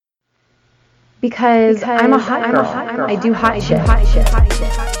Because I'm a hot girl. I do hot shit.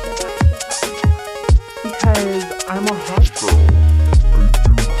 Because I'm a hot girl.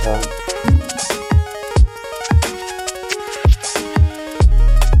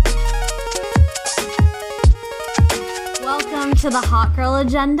 Welcome to the Hot Girl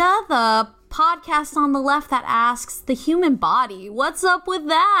Agenda, the podcast on the left that asks the human body, what's up with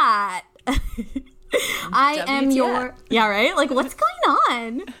that? I am your... Yeah, right? Like, what's going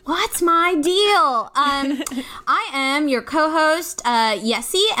on? What's my deal? I am your co-host,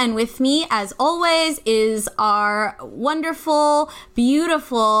 Yessie, and with me, as always, is our wonderful,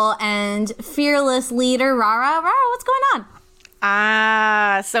 beautiful, and fearless leader, Rara. Rara, what's going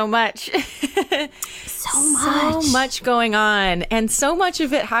on? So much. So much going on. And so much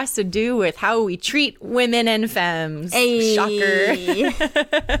of it has to do with how we treat women and femmes. Hey. Shocker.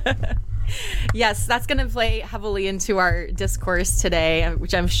 Yes, that's going to play heavily into our discourse today,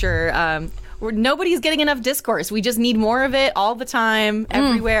 which I'm sure nobody's getting enough discourse. We just need more of it all the time,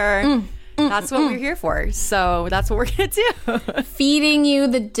 everywhere. That's what we're here for. So that's what we're going to do. Feeding you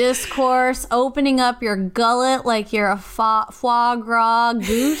the discourse, opening up your gullet like you're a foie gras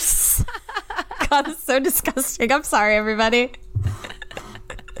goose. God, that's so disgusting. I'm sorry, everybody.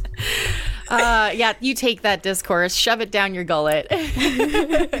 Yeah, you take that discourse, shove it down your gullet.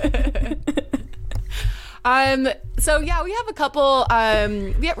 So yeah, we have a couple,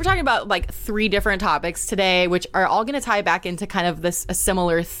 we're talking about like 3 different topics today, which are all going to tie back into kind of a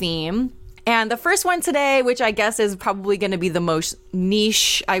similar theme. And the first one today, which I guess is probably going to be the most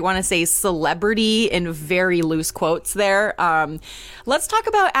niche, I want to say celebrity in very loose quotes there. Let's talk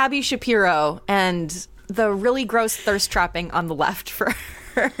about Abby Shapiro and the really gross thirst trapping on the left for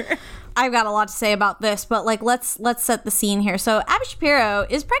her. I've got a lot to say about this, but like let's set the scene here. So Abby Shapiro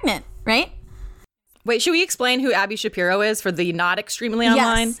is pregnant, right? Wait, should we explain who Abby Shapiro is for the not extremely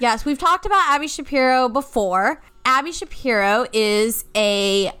online? Yes, we've talked about Abby Shapiro before. Abby Shapiro is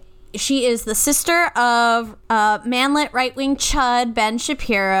the sister of manlet right-wing chud Ben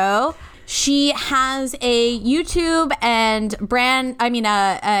Shapiro. She has a YouTube and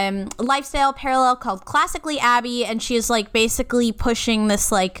lifestyle parallel called Classically Abby, and she is like basically pushing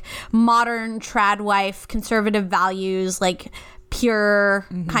this like modern trad wife, conservative values, like pure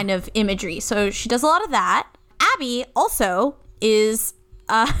kind of imagery. So she does a lot of that. Abby also is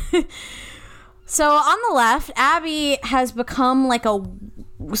so on the left, Abby has become like a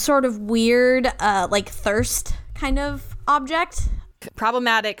sort of weird like thirst kind of object.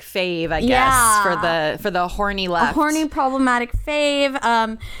 Problematic fave, I guess, for the horny left. A horny, problematic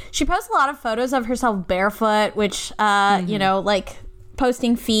fave. She posts a lot of photos of herself barefoot, which you know, like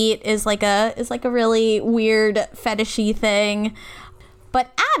posting feet is like a really weird fetishy thing.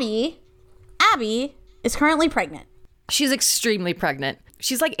 But Abby is currently pregnant. She's extremely pregnant.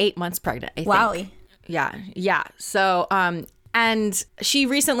 She's like 8 months pregnant, I think. Wowie. Yeah. So and she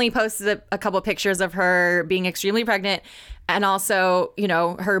recently posted a couple pictures of her being extremely pregnant. And also, you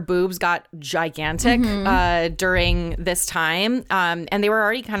know, her boobs got gigantic during this time. And they were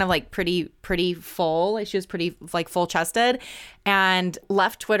already kind of like pretty full. Like, she was pretty like full chested. And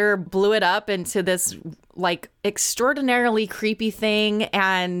left Twitter blew it up into this like extraordinarily creepy thing.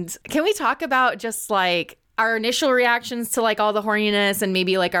 And can we talk about just like our initial reactions to like all the horniness and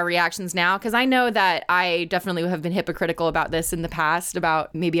maybe like our reactions now? Because I know that I definitely have been hypocritical about this in the past,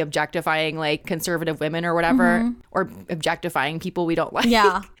 about maybe objectifying like conservative women or whatever, or objectifying people we don't like.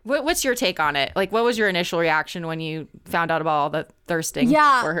 Yeah. What's your take on it? Like, what was your initial reaction when you found out about all the thirsting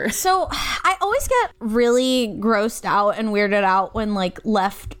for her? So I always get really grossed out and weirded out when like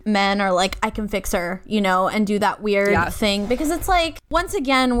left men are like, I can fix her, you know, and do that weird thing, because it's like, once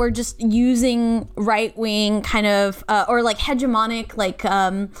again, we're just using right-wing kind of or like hegemonic like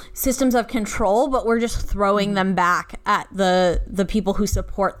systems of control, but we're just throwing them back at the people who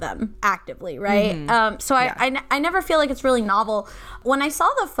support them actively, right? So I never feel like it's really novel. When I saw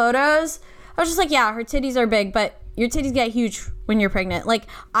the photos, I was just like, yeah, her titties are big, but your titties get huge when you're pregnant. Like,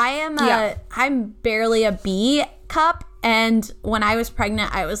 I'm barely a B cup, and when I was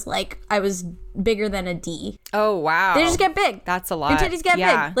pregnant, I was bigger than a D. Oh, wow. They just get big. That's a lot. Your titties get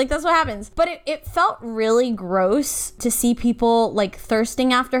big. Like, that's what happens. But it felt really gross to see people like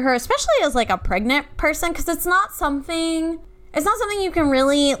thirsting after her, especially as like a pregnant person, because it's not something you can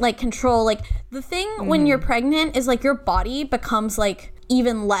really like control. Like, the thing when you're pregnant is like your body becomes like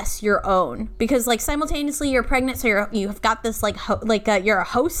even less your own, because like simultaneously you're pregnant, so you've got this like you're a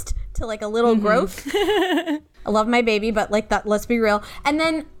host to like a little growth. I love my baby, but like that, let's be real. And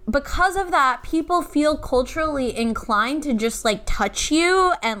then because of that, people feel culturally inclined to just like touch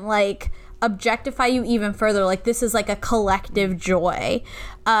you and like objectify you even further. Like, this is like a collective joy.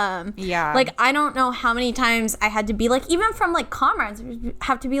 Like, I don't know how many times I had to be like, even from like comrades,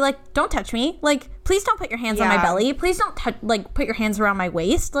 have to be like, don't touch me. Like, please don't put your hands on my belly. Please don't put your hands around my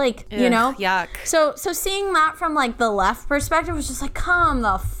waist. Like, you know? Yuck. So seeing that from like the left perspective was just like, come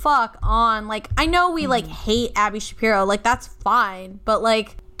the fuck on. Like, I know we like hate Abby Shapiro. Like, that's fine. But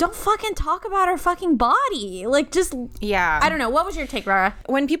like, don't fucking talk about her fucking body. Like, just, I don't know. What was your take, Rara?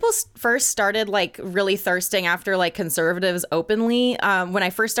 When people first started like really thirsting after like conservatives openly, when I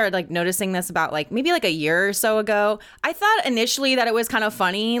first started like noticing this about like maybe like a year or so ago, I thought initially that it was kind of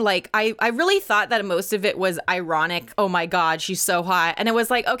funny. Like, I really thought that most of it was ironic. Oh my God, she's so hot. And it was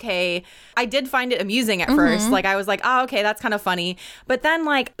like, okay, I did find it amusing at first. Like, I was like, oh, okay, that's kind of funny. But then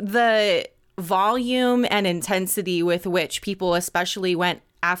like the volume and intensity with which people especially went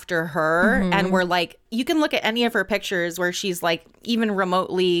after her and were like, you can look at any of her pictures where she's like even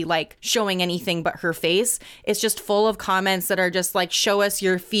remotely like showing anything but her face. It's just full of comments that are just like, show us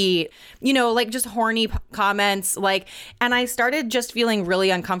your feet, you know, like just horny comments. Like, and I started just feeling really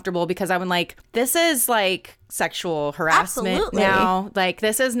uncomfortable because I'm like, this is like sexual harassment now. Like,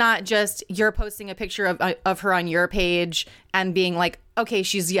 this is not just you're posting a picture of her on your page and being like, okay,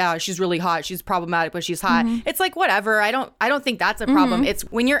 she's really hot, she's problematic, but she's hot. It's like, whatever. I don't think that's a problem. It's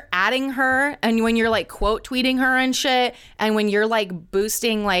when you're adding her and when you're like quote tweeting her and shit, and when you're like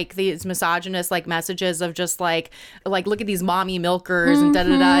boosting like these misogynist like messages of just like look at these mommy milkers and da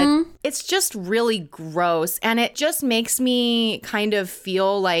da da. It's just really gross, and it just makes me kind of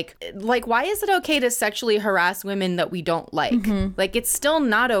feel like why is it okay to sexually harass women that we don't like? Like, it's still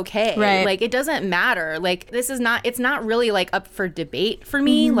not okay. Right. Like, it doesn't matter. Like, it's not really like up for debate for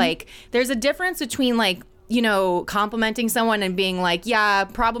me. Like, there's a difference between like, you know, complimenting someone and being like, yeah,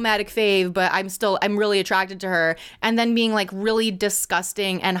 problematic fave, but I'm really attracted to her. And then being like really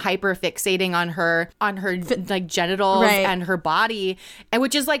disgusting and hyper fixating on her like genitals and her body. And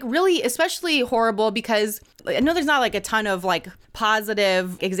which is like really especially horrible because I know there's not like a ton of like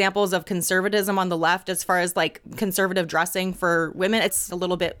positive examples of conservatism on the left as far as like conservative dressing for women. It's a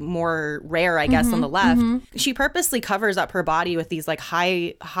little bit more rare, I guess, on the left. She purposely covers up her body with these like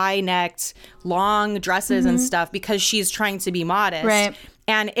high necked, long dresses and stuff because she's trying to be modest. Right.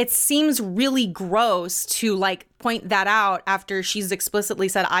 And it seems really gross to like point that out after she's explicitly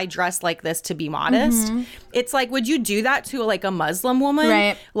said, I dress like this to be modest. It's like, would you do that to like a Muslim woman?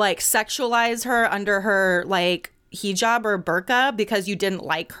 Right. Like sexualize her under her like hijab or burqa because you didn't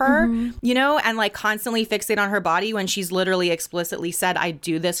like her, you know, and like constantly fixate on her body when she's literally explicitly said, I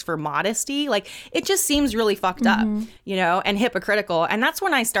do this for modesty. Like, it just seems really fucked up, you know, and hypocritical. And that's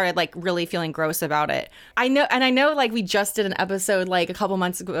when I started like really feeling gross about it. I know like we just did an episode like a couple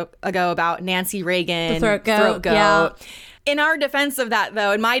months ago about Nancy Reagan, the throat goat. Yeah. In our defense of that,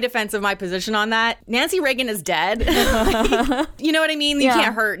 though, in my defense of my position on that, Nancy Reagan is dead. You know what I mean? You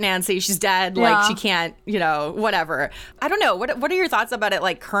can't hurt Nancy. She's dead. Like, she can't, you know, whatever. I don't know. What are your thoughts about it,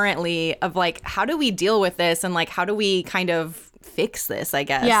 like, currently, of, like, how do we deal with this? And, like, how do we kind of fix this, I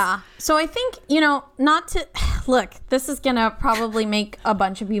guess? Yeah. So I think, you know, not to... Look, this is going to probably make a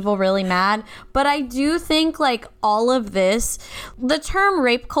bunch of people really mad. But I do think, like, all of this... The term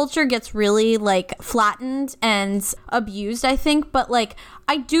rape culture gets really, like, flattened and abused, I think. But, like...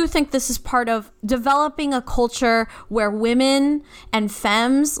 I do think this is part of developing a culture where women and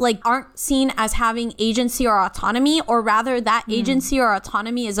femmes like aren't seen as having agency or autonomy, or rather that agency or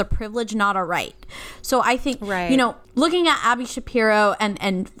autonomy is a privilege, not a right. So I think, you know, looking at Abby Shapiro and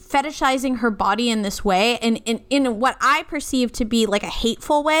fetishizing her body in this way, and in what I perceive to be like a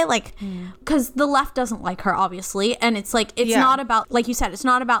hateful way, like, because the left doesn't like her, obviously. And it's like, it's not about, like you said, it's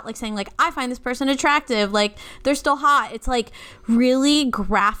not about like saying like, I find this person attractive, like they're still hot. It's like really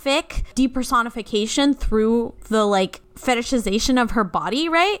graphic depersonification through the like fetishization of her body,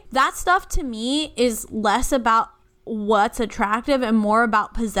 right? That stuff to me is less about what's attractive and more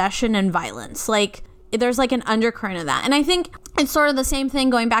about possession and violence. Like, there's like an undercurrent of that. And I think it's sort of the same thing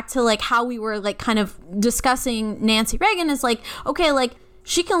going back to like how we were like kind of discussing Nancy Reagan is like, okay, like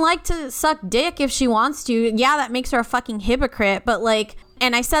she can like to suck dick if she wants to. Yeah, that makes her a fucking hypocrite. But like,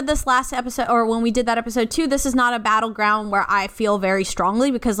 and I said this last episode, or when we did that episode too, this is not a battleground where I feel very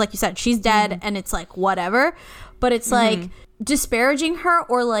strongly because like you said, she's dead and it's like whatever. But it's like disparaging her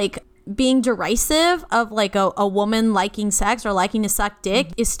or like being derisive of like a woman liking sex or liking to suck dick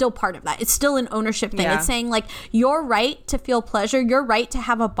is still part of that. It's still an ownership thing. It's saying like your right to feel pleasure, your right to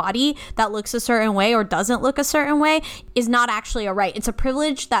have a body that looks a certain way or doesn't look a certain way is not actually a right. It's a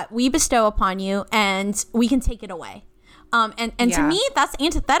privilege that we bestow upon you and we can take it away. And to me, that's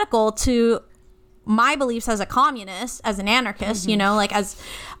antithetical to my beliefs as a communist, as an anarchist, you know, like as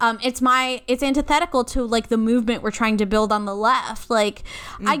it's antithetical to like the movement we're trying to build on the left. Like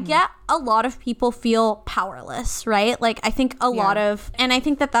I get a lot of people feel powerless, right? Like I think a lot of, and I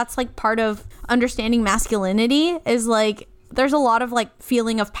think that that's like part of understanding masculinity is like there's a lot of like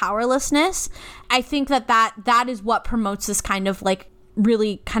feeling of powerlessness. I think that is what promotes this kind of like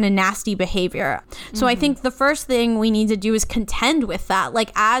really kind of nasty behavior. So I think the first thing we need to do is contend with that.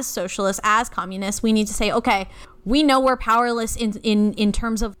 Like as socialists, as communists, we need to say, okay, we know we're powerless in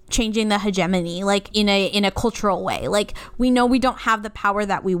terms of changing the hegemony, like in a cultural way. Like we know we don't have the power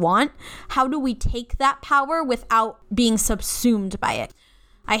that we want. How do we take that power without being subsumed by it?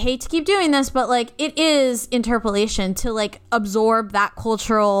 I hate to keep doing this, but like it is interpolation to like absorb that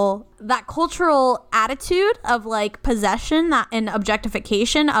cultural attitude of like possession and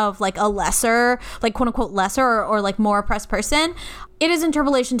objectification of like a lesser, like quote unquote lesser or like more oppressed person. It is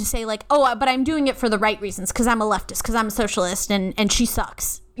interpolation to say like, oh, but I'm doing it for the right reasons because I'm a leftist, because I'm a socialist and she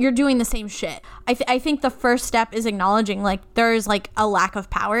sucks. You're doing the same shit. I think the first step is acknowledging like there is like a lack of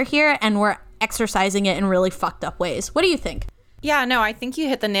power here and we're exercising it in really fucked up ways. What do you think? Yeah, no, I think you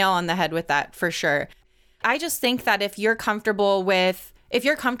hit the nail on the head with that for sure. I just think that if you're comfortable with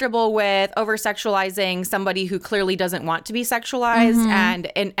over-sexualizing somebody who clearly doesn't want to be sexualized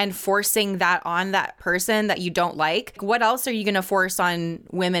and forcing that on that person that you don't like, what else are you going to force on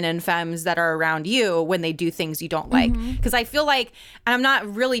women and femmes that are around you when they do things you don't like? Because I feel like, and I'm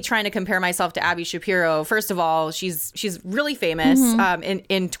not really trying to compare myself to Abby Shapiro. First of all, she's really famous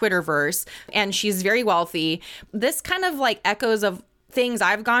in Twitterverse, and she's very wealthy. This kind of like echoes of things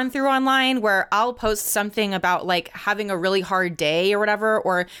I've gone through online where I'll post something about like having a really hard day or whatever,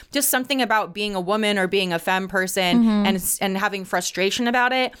 or just something about being a woman or being a femme person and having frustration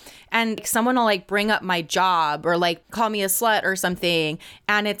about it. And someone will like bring up my job or like call me a slut or something.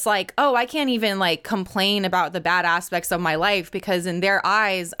 And it's like, oh, I can't even like complain about the bad aspects of my life because in their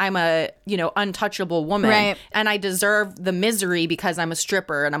eyes, I'm a, you know, untouchable woman. Right. And I deserve the misery because I'm a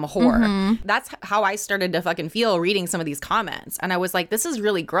stripper and I'm a whore. That's how I started to fucking feel reading some of these comments. And I was like, this is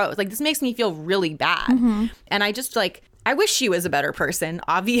really gross. Like, this makes me feel really bad. And I just like, I wish she was a better person,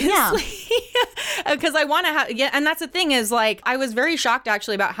 obviously, because I want to have, and that's the thing is like, I was very shocked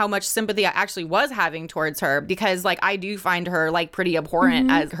actually about how much sympathy I actually was having towards her because like, I do find her like pretty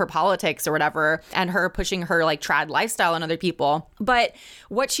abhorrent as her politics or whatever, and her pushing her like trad lifestyle on other people. But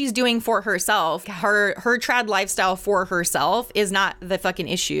what she's doing for herself, her trad lifestyle for herself is not the fucking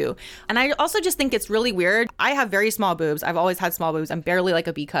issue. And I also just think it's really weird. I have very small boobs. I've always had small boobs. I'm barely like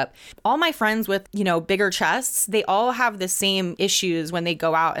a B cup. All my friends with, you know, bigger chests, they all have the same issues when they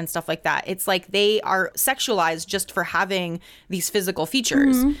go out and stuff like that. It's like they are sexualized just for having these physical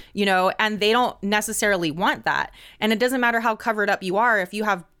features, you know, and they don't necessarily want that. And it doesn't matter how covered up you are. If you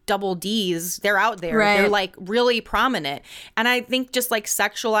have double D's, they're out there. Right. They're like really prominent. And I think just like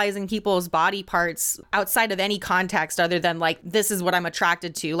sexualizing people's body parts outside of any context other than like, this is what I'm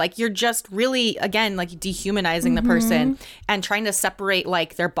attracted to. Like, you're just really, again, like dehumanizing the person and trying to separate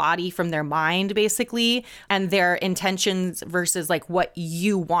like their body from their mind, basically, and their intentions versus like what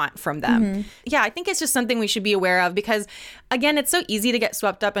you want from them. Yeah, I think it's just something we should be aware of because, again, it's so easy to get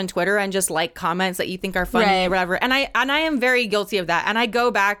swept up on Twitter and just like comments that you think are funny or whatever. And I am very guilty of that. And I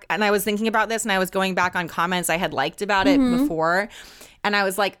go back and I was thinking about this and I was going back on comments I had liked about it before. And I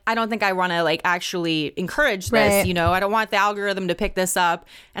was like, I don't think I want to like actually encourage this, you know, I don't want the algorithm to pick this up.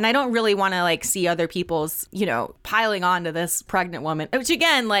 And I don't really want to like see other people's, you know, piling onto this pregnant woman, which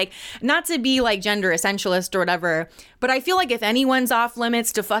again, like not to be like gender essentialist or whatever, but I feel like if anyone's off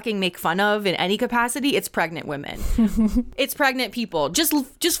limits to fucking make fun of in any capacity, it's pregnant women. It's pregnant people.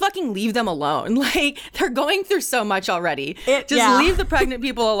 Just fucking leave them alone. Like, they're going through so much already. Leave the pregnant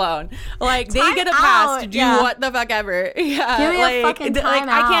people alone. Like, they get a pass to do what the fuck ever. Yeah. Give me like, a fucking like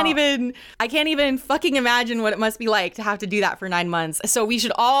time I can't even fucking imagine what it must be like to have to do that for 9 months. So we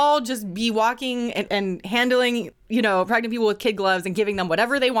should all just be walking and handling, you know, pregnant people with kid gloves and giving them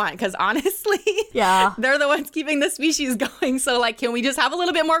whatever they want. Because honestly, they're the ones keeping the species going. So like, can we just have a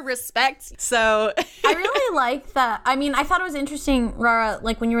little bit more respect? So I really like that. I mean, I thought it was interesting, Rara,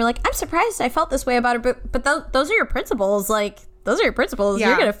 like when you were like, I'm surprised I felt this way about it, but those are your principles. Like, those are your principles.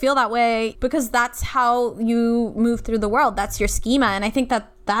 You're going to feel that way because that's how you move through the world. That's your schema. And I think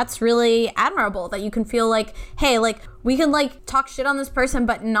that that's really admirable that you can feel like, hey, like we can like talk shit on this person,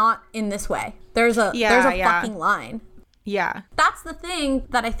 but not in this way. There's a fucking line. Yeah. That's the thing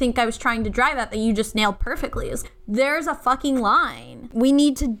that I think I was trying to drive at that you just nailed perfectly is there's a fucking line. We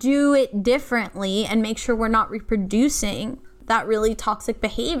need to do it differently and make sure we're not reproducing that really toxic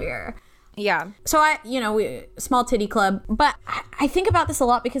behavior. Yeah. So small titty club, but I think about this a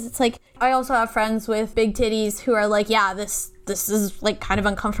lot because it's like, I also have friends with big titties who are like, yeah, this is like kind of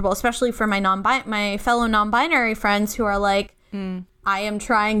uncomfortable, especially for my fellow non-binary friends who are like, I am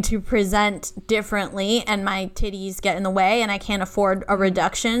trying to present differently and my titties get in the way and I can't afford a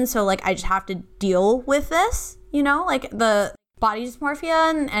reduction. So like, I just have to deal with this, you know, like the body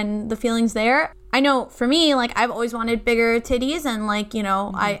dysmorphia and the feelings there. I know for me, like I've always wanted bigger titties and like, you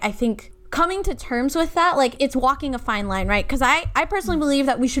know, I think coming to terms with that, like it's walking a fine line, right? Because I personally believe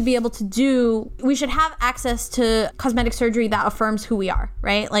that we should be able to we should have access to cosmetic surgery that affirms who we are,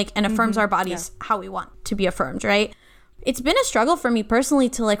 right? Like, and affirms our bodies how we want to be affirmed, right? It's been a struggle for me personally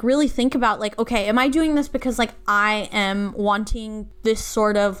to like really think about like, okay, am I doing this because like I am wanting this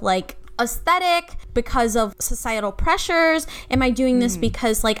sort of like aesthetic because of societal pressures? Am I doing this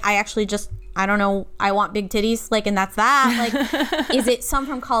because like I actually just, I don't know, I want big titties, like, and that's that. Like, is it some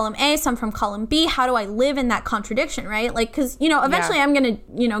from column A, some from column B? How do I live in that contradiction, right? Like, because, you know, eventually I'm going to,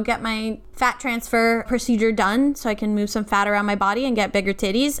 you know, get my fat transfer procedure done so I can move some fat around my body and get bigger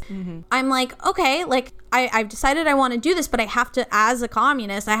titties. I'm like, okay, like, I've decided I want to do this, but I have to, as a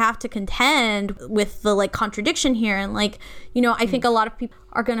communist, I have to contend with the like contradiction here. And like, you know, I think a lot of people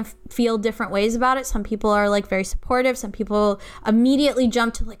are going to feel different ways about it. Some people are like very supportive. Some people immediately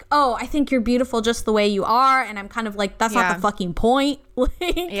jump to like, oh, I think you're beautiful just the way you are. And I'm kind of like, that's not the fucking point.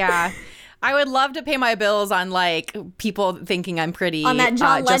 Yeah. I would love to pay my bills on like people thinking I'm pretty on that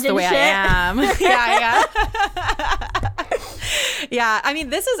John just the way shit. I am. Yeah. Yeah, I mean,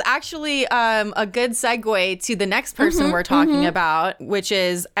 this is actually a good segue to the next person we're talking about, which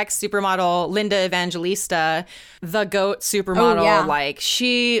is ex-supermodel Linda Evangelista, the GOAT supermodel. Oh, yeah. Like,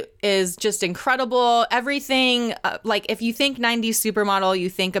 she is just incredible. Everything, like, if you think 90s supermodel, you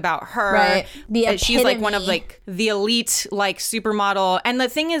think about her. Right. She's like one of like the elite like supermodel. And the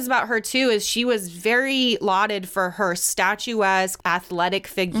thing is about her too is she was very lauded for her statuesque athletic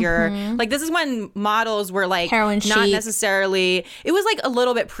figure. Like, this is when models were like heroin not chic. necessarily, it was like a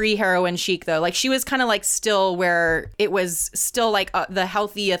little bit pre-heroin chic though. Like, she was kind of like still where it was still like the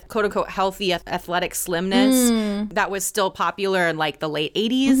healthy, quote unquote healthy athletic slimness that was still popular in like the late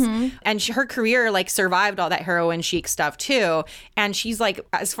 80s. And her career like survived all that heroin chic stuff too. And she's like,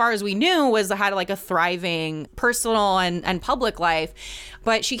 as far as we knew, had like a thriving personal and public life.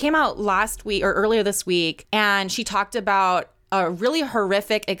 But she came out last week or earlier this week and she talked about a really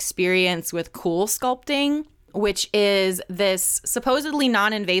horrific experience with CoolSculpting, which is this supposedly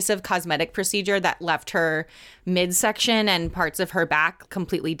non-invasive cosmetic procedure that left her midsection and parts of her back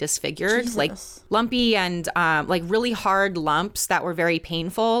completely disfigured. Jesus. Like lumpy and like really hard lumps that were very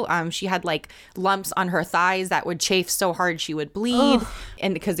painful. She had like lumps on her thighs that would chafe so hard she would bleed. Ugh.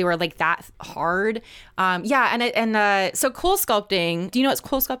 And because they were like that hard. So CoolSculpting, do you know what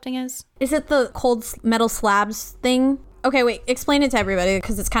CoolSculpting is? Is it the cold metal slabs thing? Okay, wait, explain it to everybody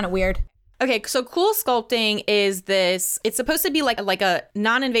because it's kind of weird. Okay, so CoolSculpting is this, it's supposed to be like a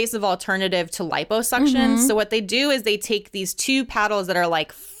non-invasive alternative to liposuction. So what they do is they take these two paddles that are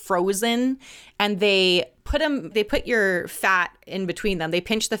like frozen and they put your fat in between them. They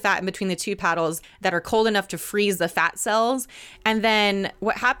pinch the fat in between the two paddles that are cold enough to freeze the fat cells. And then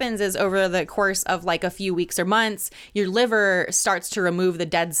what happens is over the course of like a few weeks or months, your liver starts to remove the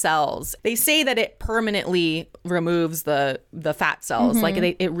dead cells. They say that it permanently removes the fat cells. Like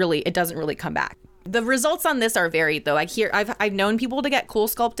it doesn't really come back. The results on this are varied though. I've known people to get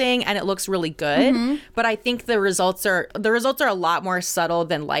CoolSculpting and it looks really good, but I think the results are a lot more subtle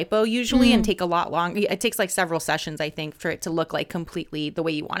than lipo usually and take a lot long. It takes like several sessions, I think, for it to look like completely the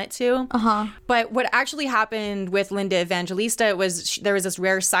way you want it to. But what actually happened with Linda Evangelista was there was this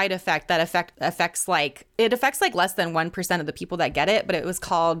rare side effect that affects like less than 1% of the people that get it, but it was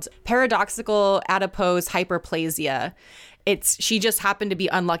called paradoxical adipose hyperplasia. She just happened to be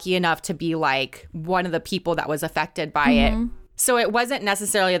unlucky enough to be like one of the people that was affected by it. So it wasn't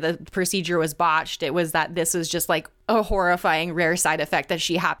necessarily the procedure was botched. It was that this was just like a horrifying rare side effect that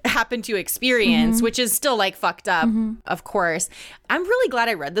she happened to experience, which is still like fucked up, of course. I'm really glad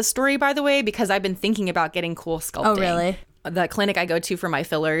I read this story, by the way, because I've been thinking about getting CoolSculpting. Oh, really? The clinic I go to for my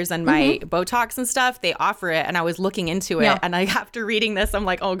fillers and my Botox and stuff, they offer it. And I was looking into it. And after reading this, I'm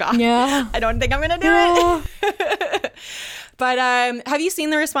like, oh God, I don't think I'm going to do it. But have you seen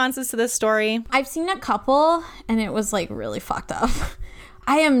the responses to this story? I've seen a couple and it was like really fucked up.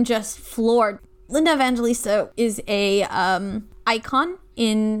 I am just floored. Linda Evangelista is a icon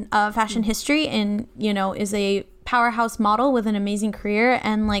in fashion history and, you know, is a powerhouse model with an amazing career.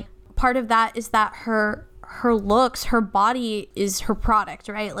 And like part of that is that her looks, her body is her product,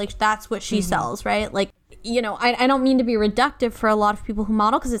 right? Like that's what she sells, right? Like, you know, I don't mean to be reductive for a lot of people who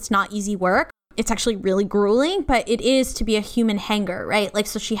model because it's not easy work. it's actually really grueling, but it is to be a human hanger, right? Like,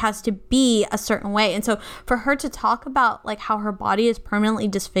 so she has to be a certain way. And so for her to talk about like how her body is permanently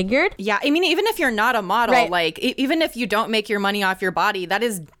disfigured. Yeah. I mean, even if you're not a model, right. like even if you don't make your money off your body, that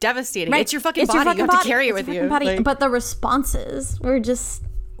is devastating. Right. It's your fucking body. You have to carry it with you. Like, but the responses were just...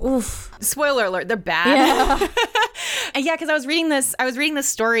 oof. Spoiler alert, they're bad. Yeah. And yeah, because I was reading this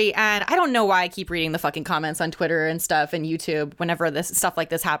story, and I don't know why I keep reading the fucking comments on Twitter and stuff and YouTube whenever this stuff like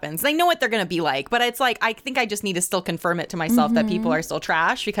this happens. They know what they're gonna be like, but it's like I think I just need to still confirm it to myself that people are still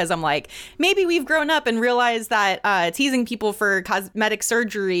trash, because I'm like, maybe we've grown up and realized that teasing people for cosmetic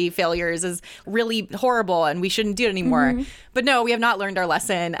surgery failures is really horrible and we shouldn't do it anymore. But no, we have not learned our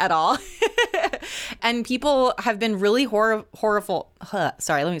lesson at all. And people have been really horrible.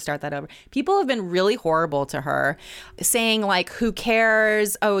 Sorry, let me start that over. People have been really horrible to her, saying like, who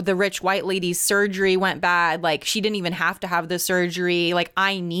cares? Oh, the rich white lady's surgery went bad. Like, she didn't even have to have the surgery. Like,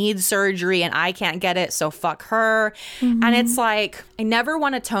 I need surgery and I can't get it, so fuck her. And it's like, I never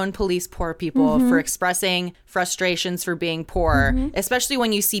want to tone police poor people for expressing frustrations for being poor, especially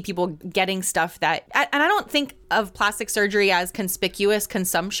when you see people getting stuff that, and I don't think of plastic surgery as conspicuous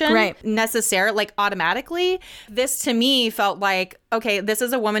consumption necessarily, like automatically. This to me felt like, okay, this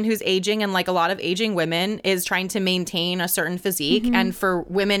is a woman who's aging, and like a lot of aging women is trying to maintain a certain physique. And for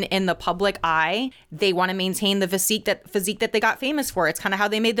women in the public eye, they want to maintain the physique that they got famous for. It's kind of how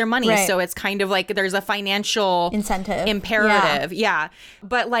they made their money. So it's kind of like there's a financial incentive imperative. Yeah.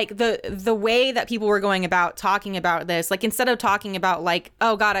 But like the way that people were going about talking about this, like instead of talking about like,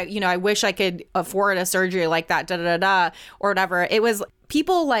 oh God, I wish I could afford a surgery like that, or whatever, it was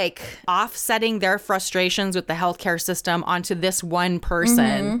people like offsetting their frustrations with the healthcare system onto this one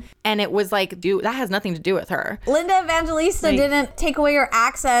person. And it was like, dude, that has nothing to do with her. Linda Evangelista didn't take away your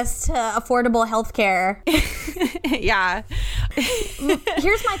access to affordable healthcare. Yeah.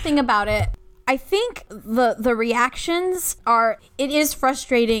 Here's my thing about it. I think the reactions are, it is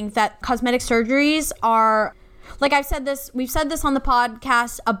frustrating that cosmetic surgeries are, like we've said this on the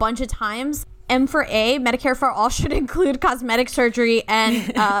podcast a bunch of times. M4A, Medicare for All, should include cosmetic surgery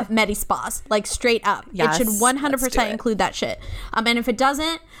and Medi-spas, like straight up. Yes, it should 100% include that shit. And if it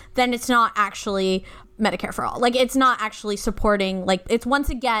doesn't, then it's not actually Medicare for All. Like, it's not actually supporting, like, it's once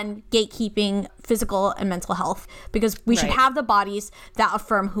again gatekeeping physical and mental health, because we should have the bodies that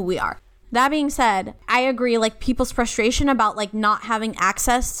affirm who we are. That being said, I agree, like, people's frustration about, like, not having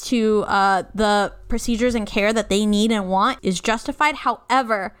access to the procedures and care that they need and want is justified.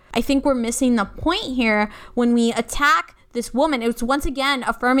 However, I think we're missing the point here when we attack this woman. It's once again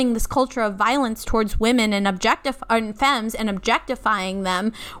affirming this culture of violence towards women and femmes and objectifying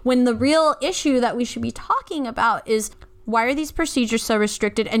them, when the real issue that we should be talking about is, why are these procedures so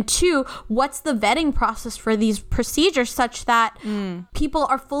restricted? And two, what's the vetting process for these procedures such that people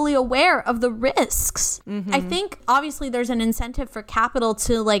are fully aware of the risks? I think obviously there's an incentive for capital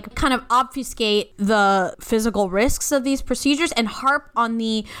to like kind of obfuscate the physical risks of these procedures and harp on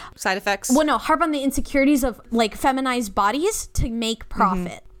the side effects. Harp on the insecurities of like feminized bodies to make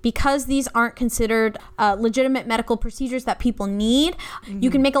profit. Because these aren't considered legitimate medical procedures that people need, you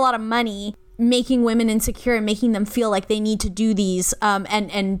can make a lot of money making women insecure and making them feel like they need to do these,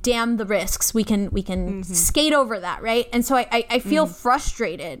 and damn the risks. We can skate over that, right? And so I feel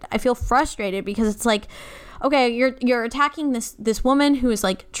frustrated. I feel frustrated because it's like, okay, you're attacking this woman who is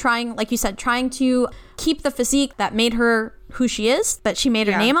like trying, like you said, trying to keep the physique that made her who she is, that she made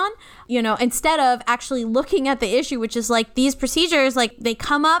her name on, instead of actually looking at the issue, which is like these procedures, like they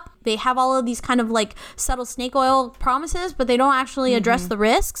come up, they have all of these kind of like subtle snake oil promises, but they don't actually address the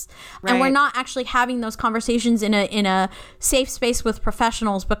risks. And we're not actually having those conversations in a safe space with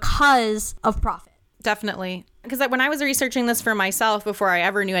professionals because of profit. Definitely. Because when I was researching this for myself before I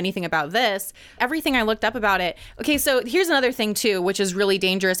ever knew anything about this, everything I looked up about it. Okay, so here's another thing too, which is really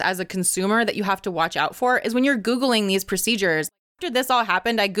dangerous as a consumer that you have to watch out for, is when you're Googling these procedures. After this all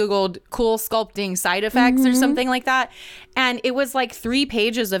happened, I Googled cool sculpting side effects or something like that. And it was like 3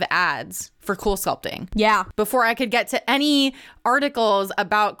 pages of ads for cool sculpting. Yeah. Before I could get to any articles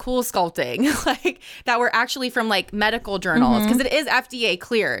about cool sculpting, like that were actually from like medical journals, because it is FDA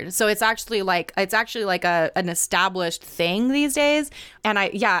cleared. So it's actually like an established thing these days. And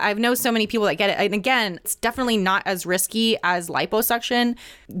I know so many people that get it. And again, it's definitely not as risky as liposuction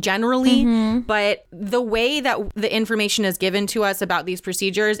generally, but the way that the information is given to us about these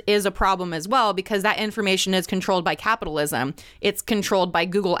procedures is a problem as well, because that information is controlled by capitalism. It's controlled by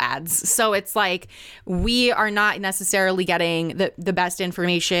Google ads. So it's like we are not necessarily getting the best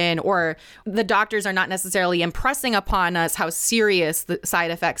information, or the doctors are not necessarily impressing upon us how serious the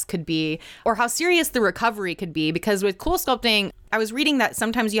side effects could be or how serious the recovery could be. Because with cool sculpting, I was reading that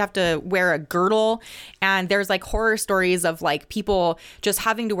sometimes you have to wear a girdle, and there's like horror stories of like people just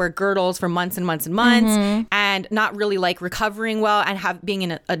having to wear girdles for months and months and months and not really like recovering well and being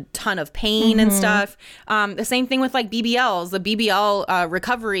in a ton of pain and stuff. The same thing with like BBLs. The BBL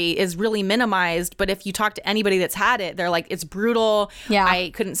recovery is really minimized, but if you talk to anybody that's had it, they're like, it's brutal. Yeah.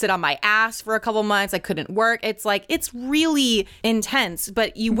 I couldn't sit on my ass for a couple months. I couldn't work. It's like, it's really intense,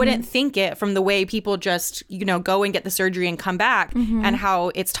 but you wouldn't think it from the way people just, go and get the surgery and come back and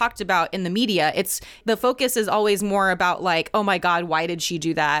how it's talked about in the media. The focus is always more about like, oh my God, why did she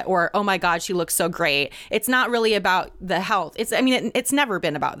do that? Or, oh my God, she looks so great. It's not really about the health. It's never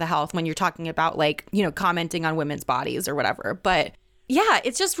been about the health when you're talking about like, commenting on women's bodies or whatever. But yeah,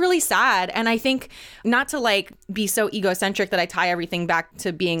 it's just really sad. And I think, not to like be so egocentric that I tie everything back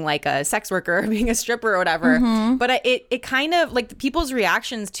to being like a sex worker or being a stripper or whatever, but it kind of like people's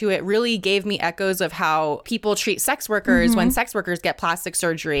reactions to it really gave me echoes of how people treat sex workers when sex workers get plastic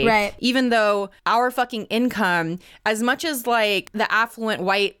surgery. Right. Even though our fucking income, as much as like the affluent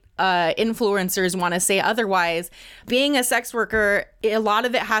white influencers want to say otherwise, being a sex worker, a lot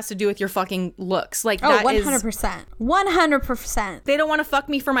of it has to do with your fucking looks. Like, that 100%. 100%. They don't want to fuck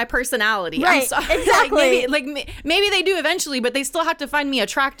me for my personality. Right, I'm sorry. exactly. Maybe they do eventually, but they still have to find me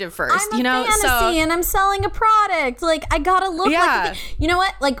attractive first. I'm a fantasy and I'm selling a product. Like, I gotta look like you know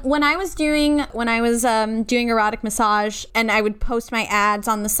what? Like, when I was doing erotic massage and I would post my ads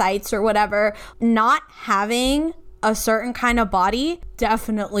on the sites or whatever, not having a certain kind of body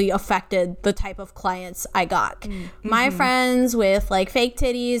definitely affected the type of clients I got. My friends with like fake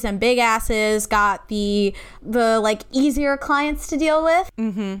titties and big asses got the like easier clients to deal with.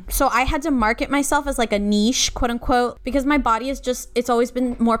 So I had to market myself as like a niche, quote unquote, because my body is just, it's always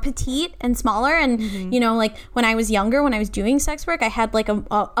been more petite and smaller. And like when I was younger, when I was doing sex work, I had like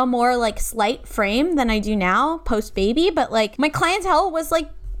a more like slight frame than I do now post baby. But like my clientele was like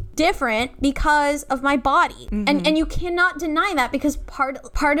different because of my body. And you cannot deny that, because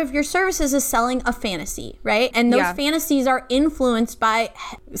part of your services is selling a fantasy, right? And those fantasies are influenced by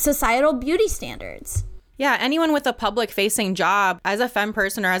societal beauty standards. Yeah, anyone with a public facing job, as a femme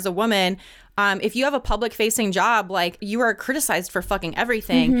person or as a woman, if you have a public facing job, like, you are criticized for fucking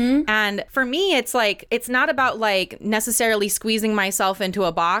everything. And for me, it's like, it's not about like necessarily squeezing myself into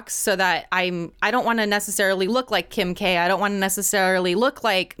a box so that I don't want to necessarily look like Kim K. I don't want to necessarily look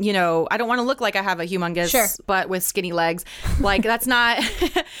like, I don't want to look like I have a humongous butt with skinny legs. Like, that's not,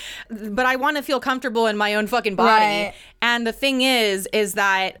 but I want to feel comfortable in my own fucking body. Right. And the thing is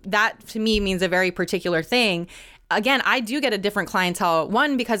that to me means a very particular thing. Again, I do get a different clientele.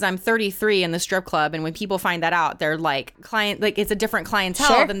 One, because I'm 33 in the strip club, and when people find that out, they're like, it's a different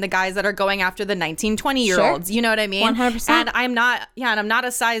clientele than the guys that are going after the 19, 20-year-olds. You know what I mean? 100%. And I'm not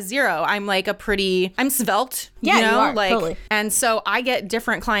a size 0. I'm like I'm svelte. Yeah, you know? You are, like, totally. And so I get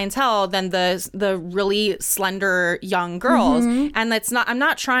different clientele than the really slender young girls. And I'm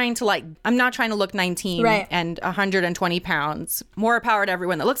not trying to look 19 and 120 pounds. More power to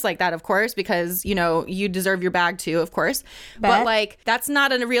everyone that looks like that, of course, because, you deserve your bag too, of course. But like, that's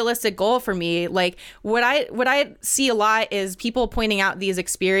not a realistic goal for me. Like, what I see a lot is people pointing out these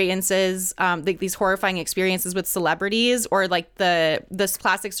experiences, these horrifying experiences with celebrities, or like the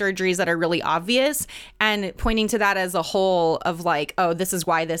plastic surgeries that are really obvious, and pointing to that as a whole of like, oh, this is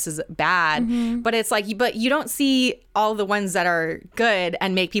why this is bad. But it's like, but you don't see all the ones that are good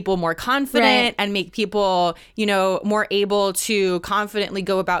and make people more confident and make people, more able to confidently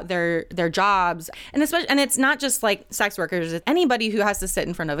go about their jobs. And especially, and it's not just like sex workers, it's anybody who has to sit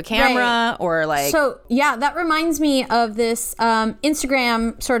in front of a camera or like. So yeah, that reminds me of this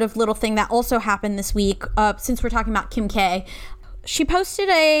Instagram sort of little thing that also happened this week, since we're talking about Kim K. She posted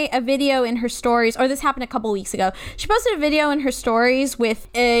a video in her stories, or this happened a couple weeks ago. She posted a video in her stories with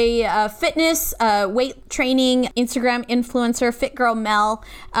a fitness, weight training Instagram influencer, Fit Girl Mel.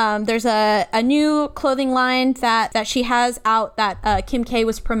 There's a new clothing line that she has out that Kim K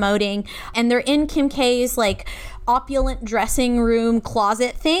was promoting, and they're in Kim K's like opulent dressing room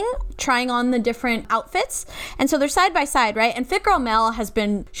closet thing, trying on the different outfits. And so they're side by side, right? And Fit Girl Mel she's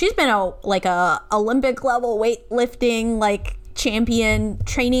been a Olympic level weightlifting like champion,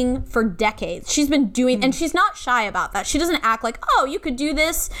 training for decades. She's been doing, and she's not shy about that. She doesn't act like, oh, you could do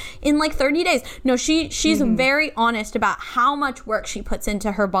this in like 30 days. No, she's very honest about how much work she puts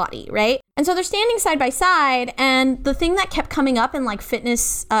into her body, right? And so they're standing side by side, and the thing that kept coming up in like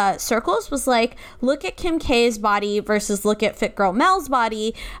fitness circles was like, look at Kim K's body versus look at Fit Girl Mel's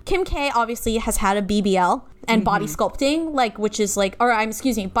body. Kim K obviously has had a BBL, and body sculpting, like, which is like,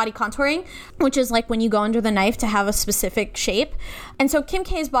 body contouring, which is like when you go under the knife to have a specific shape. And so Kim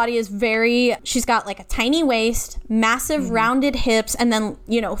K's body is she's got like a tiny waist, massive rounded hips, and then,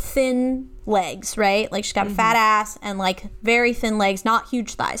 you know, thin legs, right? Like she's got a fat ass and like very thin legs, not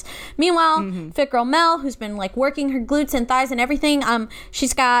huge thighs. Meanwhile, Fit Girl Mel, who's been like working her glutes and thighs and everything,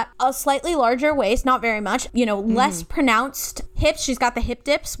 she's got a slightly larger waist, not very much, you know, less pronounced hips. She's got the hip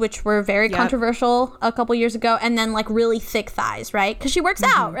dips, which were very controversial a couple years ago, and then like really thick thighs, right? Because she works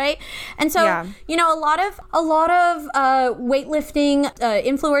out, right? And so, you know, a lot of weightlifting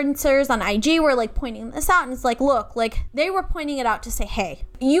influencers on IG were like pointing this out, and it's like, look, like they were pointing it out to say, hey,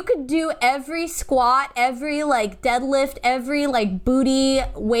 you could do every squat, every like deadlift, every like booty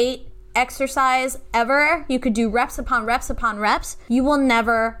weight exercise ever. You could do reps upon reps upon reps. You will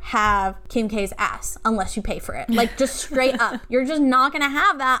never have Kim K's ass unless you pay for it. Like just straight up. You're just not going to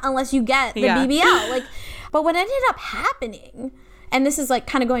have that unless you get the BBL. Like, but what ended up happening, and this is like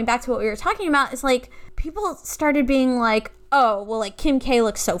kind of going back to what we were talking about, is like people started being like, oh, well, like Kim K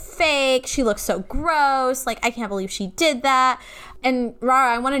looks so fake. She looks so gross. Like, I can't believe she did that. And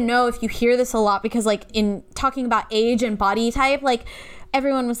Rara, I want to know if you hear this a lot, because like in talking about age and body type, like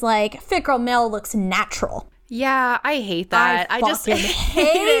everyone was like, Fit Girl Mel looks natural. Yeah, I hate that. I just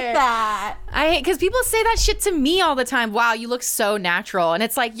hate that. I hate, because people say that shit to me all the time. Wow, you look so natural. And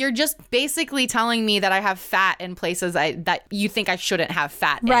it's like, you're just basically telling me that I have fat in places that you think I shouldn't have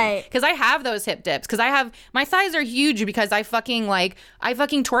fat in. Right. Because I have those hip dips. Because my thighs are huge because I fucking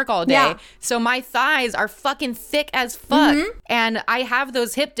twerk all day. Yeah. So my thighs are fucking thick as fuck. And I have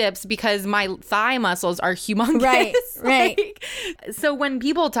those hip dips because my thigh muscles are humongous. Right, right. So when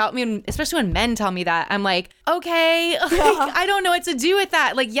people tell me, especially when men tell me that, I'm like, okay, I don't know what to do with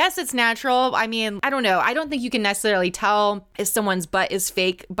that. Like, yes, it's natural. I mean, I don't know. I don't think you can necessarily tell if someone's butt is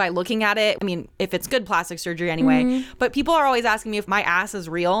fake by looking at it. I mean, if it's good plastic surgery anyway. But people are always asking me if my ass is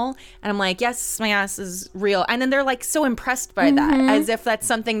real. And I'm like, yes, my ass is real. And then they're like so impressed by that, as if that's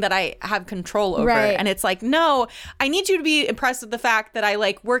something that I have control over. Right. And it's like, no, I need you to be impressed with the fact that I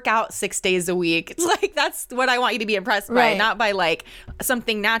like work out 6 days a week. It's like, that's what I want you to be impressed by, not by like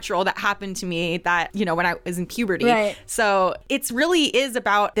something natural that happened to me that, you know, when I was in puberty. Right. So it's really is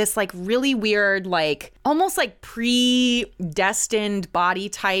about this like really weird, like almost like predestined body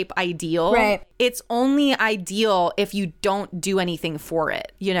type ideal. Right. It's only ideal if you don't do anything for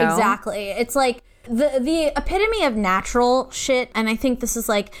it, you know? Exactly. It's like the epitome of natural shit. And I think this is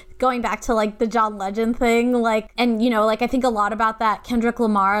like going back to like the John Legend thing, like, and you know, like I think a lot about that Kendrick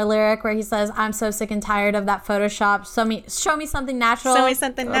Lamar lyric where he says, I'm so sick and tired of that Photoshop. Show me something natural. Show me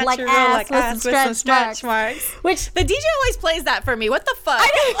something natural, like ass with some stretch marks. Which the DJ always plays that for me. What the fuck?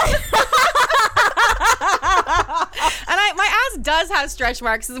 And my ass does have stretch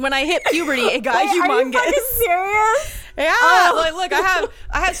marks. When I hit puberty, it got humongous. Are you fucking serious? Yeah, like look, I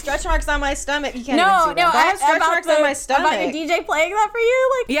have stretch marks on my stomach. You can't even see them. I have stretch marks on my stomach. About your DJ playing that for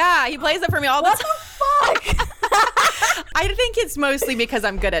you? Like, yeah, he plays it for me all the time. What the fuck? I think it's mostly because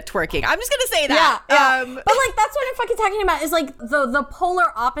I'm good at twerking. I'm just gonna say that. Yeah. But like that's what I'm fucking talking about, is like the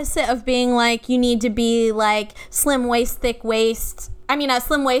polar opposite of being like you need to be like slim waist, thick waist. I mean,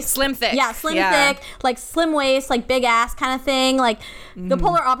 slim waist. Slim thick. Yeah, thick, like slim waist, like big ass kind of thing. Like the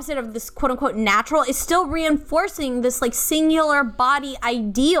polar opposite of this quote unquote natural is still reinforcing this like singular body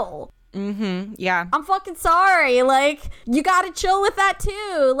ideal. Yeah. I'm fucking sorry. Like, you gotta chill with that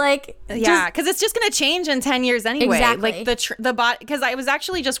too. Like, yeah, because it's just gonna change in 10 years anyway. Exactly. Like the bot. Because I was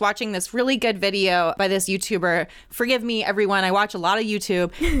actually just watching this really good video by this YouTuber. Forgive me, everyone. I watch a lot of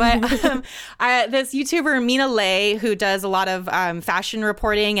YouTube, but this YouTuber Mina Lay, who does a lot of fashion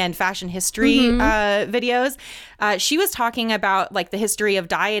reporting and fashion history videos. She was talking about like the history of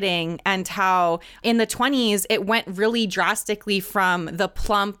dieting and how in the 20s it went really drastically from the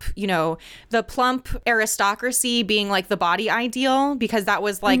plump, you know, the plump aristocracy being like the body ideal, because that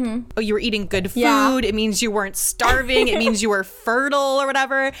was like, oh, you were eating good food. Yeah. It means you weren't starving. It means you were fertile or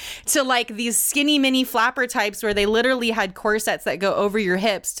whatever. To like these skinny mini flapper types where they literally had corsets that go over your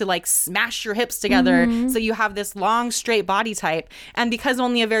hips to like smash your hips together. So you have this long straight body type. And because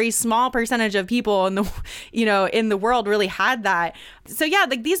only a very small percentage of people in the, you know, in the world really had that. So yeah,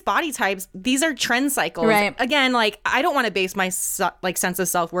 like these body types, these are trend cycles. Right. Again, like I don't want to base my like sense of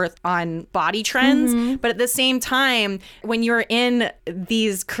self-worth on body trends, but at the same time, when you're in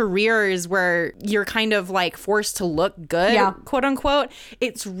these careers where you're kind of like forced to look good, quote unquote,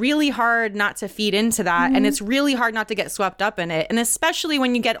 it's really hard not to feed into that, and it's really hard not to get swept up in it. And especially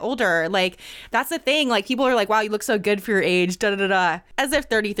when you get older, like that's the thing. Like people are like, "Wow, you look so good for your age," da da da da, as if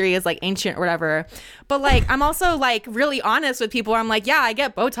 33 is like ancient or whatever. But like I'm also also like really honest with people. I'm like, yeah, I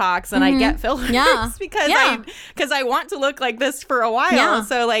get Botox and I get fillers because I want to look like this for a while. Yeah.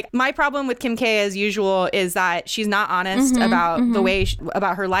 So like my problem with Kim K as usual is that she's not honest about the way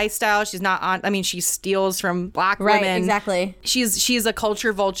about her lifestyle. She's not on. I mean, she steals from Black women. Exactly. She's a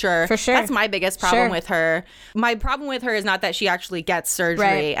culture vulture. For sure. That's my biggest problem with her. My problem with her is not that she actually gets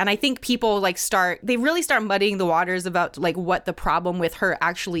surgery. And I think people like they really start muddying the waters about like what the problem with her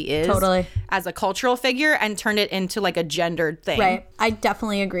actually is as a cultural figure and turn it into like a gendered thing. Right. I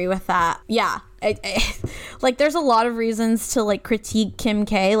definitely agree with that. Yeah. Like there's a lot of reasons to like critique Kim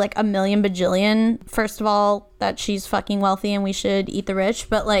K, like a million bajillion. First of all, that she's fucking wealthy and we should eat the rich,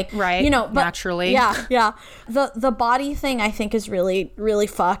 but like, you know, but naturally. Yeah. The body thing I think is really, really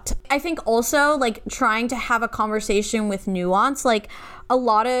fucked. I think also like trying to have a conversation with nuance, like a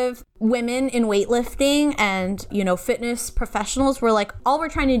lot of women in weightlifting and, you know, fitness professionals were like, all we're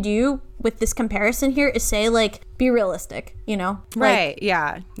trying to do with this comparison here is say like, be realistic, you know? Right. Like,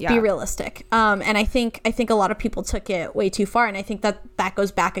 yeah. Be realistic. And I think a lot of people took it way too far. And I think that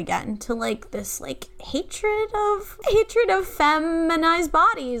goes back again to like this like hatred of feminized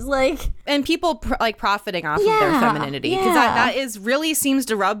bodies, like, and people profiting off of their femininity, because that is really seems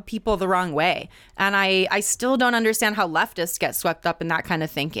to rub people the wrong way. And I still don't understand how leftists get swept up in that kind of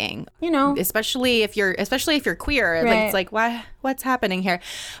thinking, you know, especially if you're queer. Like, it's like, what's happening here?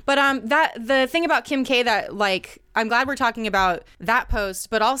 But that the thing about Kim K that like, I'm glad we're talking about that post,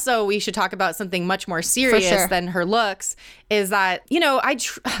 but also we should talk about something much more serious than her looks, is that, you know,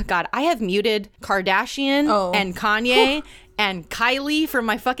 I have muted Kardashian and Kanye and Kylie from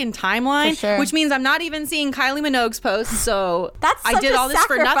my fucking timeline, which means I'm not even seeing Kylie Minogue's posts. So I did all this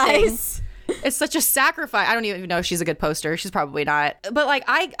for nothing. It's such a sacrifice. I don't even know if she's a good poster. She's probably not. But like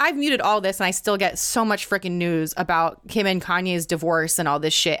I've muted all this and I still get so much freaking news about Kim and Kanye's divorce and all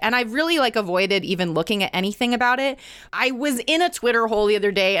this shit. And I've really like avoided even looking at anything about it. I was in a Twitter hole the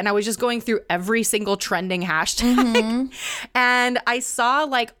other day and I was just going through every single trending hashtag. And I saw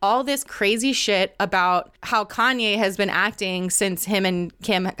like all this crazy shit about how Kanye has been acting since him and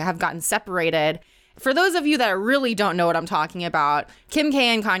Kim have gotten separated. For those of you that really don't know what I'm talking about, Kim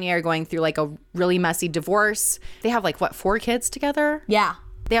K and Kanye are going through like a really messy divorce. They have like 4 kids together? Yeah.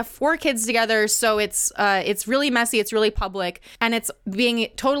 They have 4 kids together, so it's really messy, it's really public, and it's being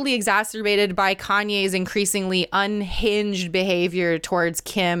totally exacerbated by Kanye's increasingly unhinged behavior towards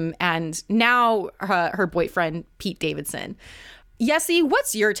Kim and now her boyfriend, Pete Davidson. Yessie,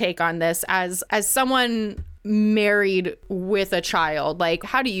 what's your take on this as someone married with a child? Like,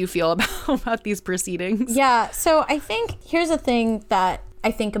 how do you feel about these proceedings? Yeah, so I think here's the thing that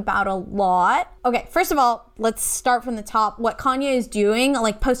I think about a lot. Okay, first of all, let's start from the top. What Kanye is doing,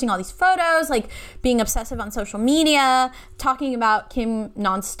 like posting all these photos, like being obsessive on social media, talking about Kim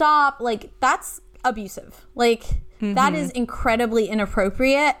nonstop, like that's abusive. Like that is incredibly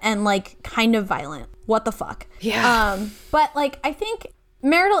inappropriate and like kind of violent. What the fuck? Yeah. But like I think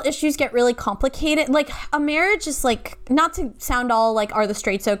marital issues get really complicated. Like a marriage is like, not to sound all like, are the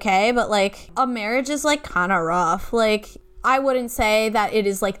straights okay? But like a marriage is like kind of rough. Like I wouldn't say that it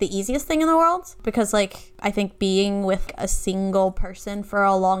is like the easiest thing in the world, because like I think being with a single person for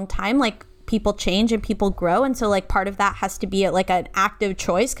a long time, like people change and people grow. And so like part of that has to be like an active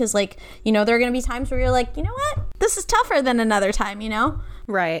choice, because like, you know, there are going to be times where you're like, you know what? This is tougher than another time, you know?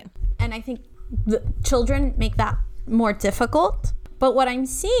 Right. And I think the children make that more difficult. But what I'm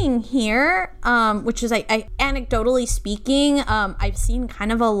seeing here, which is I anecdotally speaking, I've seen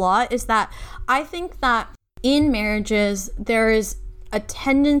kind of a lot, is that I think that in marriages, there is a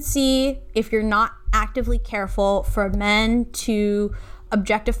tendency, if you're not actively careful, for men to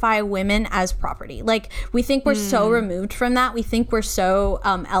objectify women as property. Like we think we're so removed from that. We think we're so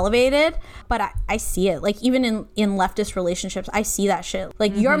elevated, but I see it. Like even in leftist relationships, I see that shit.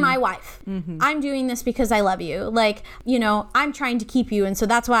 Like you're my wife. I'm doing this because I love you. Like, you know, I'm trying to keep you, and so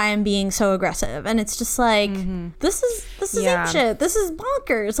that's why I'm being so aggressive. And it's just like this is ape shit. This is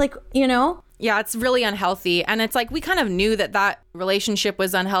bonkers. Like, you know? Yeah, it's really unhealthy. And it's like we kind of knew that relationship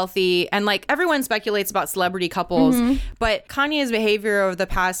was unhealthy. And like everyone speculates about celebrity couples, but Kanye's behavior over the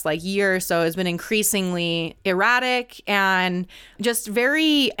past like year or so has been increasingly erratic and just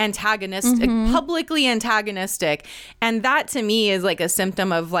very antagonistic, publicly antagonistic. And that to me is like a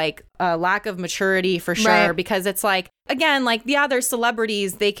symptom of like a lack of maturity for sure, because it's like again, like, yeah, they're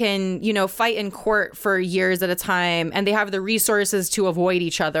celebrities. They can, you know, fight in court for years at a time, and they have the resources to avoid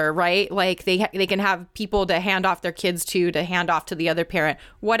each other, right? Like they can have people to hand off their kids to hand off to the other parent,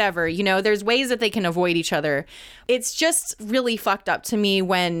 whatever, you know, there's ways that they can avoid each other. It's just really fucked up to me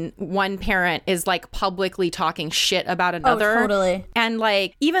when one parent is like publicly talking shit about another. Oh, totally. And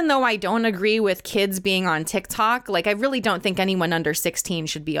like, even though I don't agree with kids being on TikTok, like I really don't think anyone under 16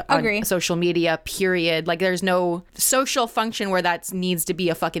 should be on social media, period. Like there's no social function where that needs to be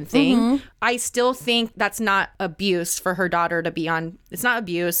a fucking thing. Mm-hmm. I still think that's not abuse for her daughter to be on. It's not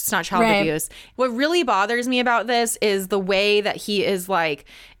abuse. It's not child abuse. What really bothers me about this is the way that he is like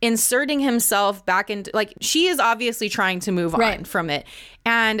inserting himself back into, like, she is obviously trying to move on from it.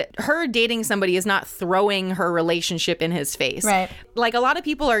 And her dating somebody is not throwing her relationship in his face. Right. Like, a lot of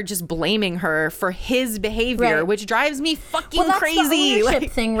people are just blaming her for his behavior, which drives me fucking crazy. The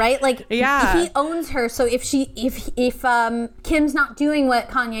ownership thing, right? Like, he owns her. So if Kim's not doing what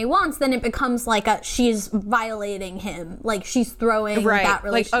Kanye wants, then it becomes like she's violating him. Like, she's throwing that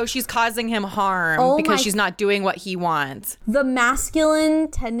relationship. Like, oh, she's causing him harm because she's not doing what he wants. The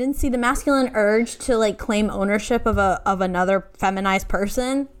masculine tendency, the masculine urge to like claim ownership of another feminized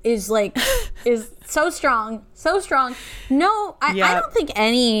person is like is so strong. No, I don't think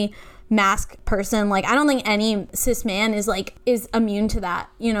any masked person, like I don't think any cis man is immune to that,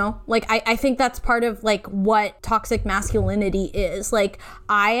 you know? Like I think that's part of like what toxic masculinity is. Like,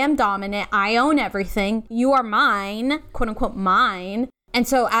 I am dominant, I own everything, you are mine, quote unquote mine. And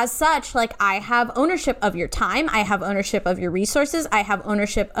so as such, like, I have ownership of your time, I have ownership of your resources, I have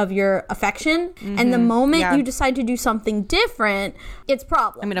ownership of your affection. Mm-hmm. And the moment you decide to do something different, it's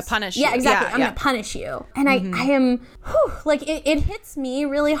problems. I'm going to punish you. Yeah, exactly. I'm going to punish you. And I am, like, it hits me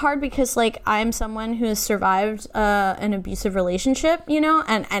really hard because, like, I'm someone who has survived an abusive relationship, you know?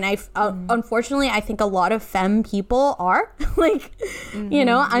 And I, unfortunately, I think a lot of femme people are. Like, you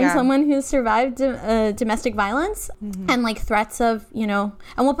know, I'm someone who's survived domestic violence and, like, threats of, you know,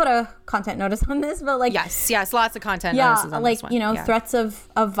 and we'll put a content notice on this, but like yes, lots of content notices on like this one. You know, threats of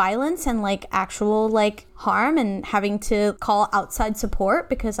violence and like actual like harm and having to call outside support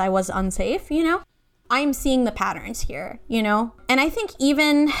because I was unsafe, you know. I'm seeing the patterns here, you know. And I think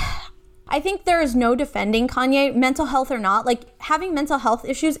there is no defending Kanye, mental health or not. Like, having mental health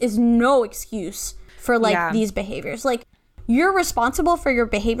issues is no excuse for like these behaviors. Like, you're responsible for your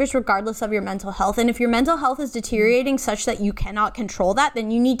behaviors regardless of your mental health. And if your mental health is deteriorating such that you cannot control that,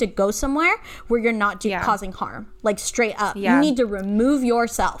 then you need to go somewhere where you're not causing harm. Like, straight up. You need to remove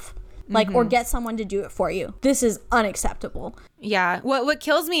yourself. Like, or get someone to do it for you. This is unacceptable. Yeah. What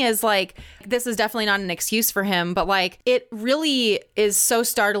kills me is, like, this is definitely not an excuse for him, but, like, it really is so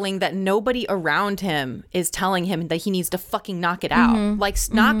startling that nobody around him is telling him that he needs to fucking knock it out. Like,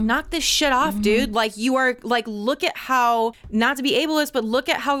 knock this shit off, dude. Like, you are, like, look at how, not to be ableist, but look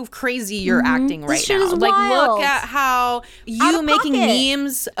at how crazy you're acting right now. Like, wild. look at how you making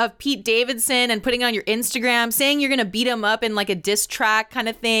memes of Pete Davidson and putting it on your Instagram, saying you're gonna beat him up in, like, a diss track kind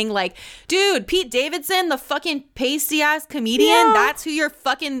of thing. Like, dude, Pete Davidson, the fucking pasty ass comedian, that's who you're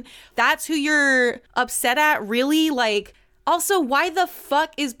upset at, really? Like, also, why the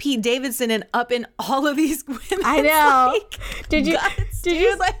fuck is Pete Davidson up in all of these women's, I know. Like, did you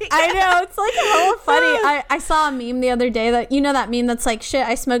like, I know, it's like hella funny. I saw a meme the other day that, you know, that meme that's like, shit,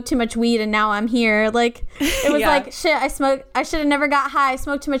 I smoked too much weed and now I'm here. Like, it was like, shit, I should have never got high, I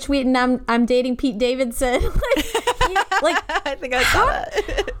smoked too much weed and now I'm dating Pete Davidson. like I think I saw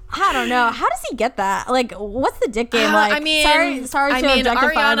that. I don't know. How does he get that? Like, what's the dick game like? I mean, sorry to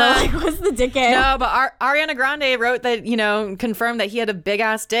objectify, but like, what's the dick game? No, but Ariana Grande wrote that, you know, confirmed that he had a big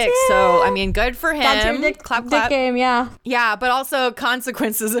ass dick. Yeah. So, I mean, good for him. That's your dick game, yeah. Yeah, but also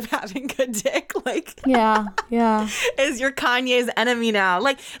consequences of having good dick. Like, yeah. Is your Kanye's enemy now?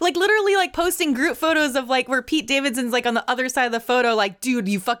 Like literally, like, posting group photos of like where Pete Davidson's like on the other side of the photo, like, dude,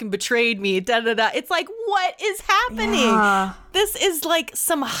 you fucking betrayed me. Da da da. It's like, what is happening? Yeah. This is like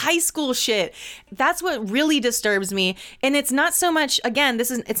some high school shit. That's what really disturbs me. And it's not so much, again,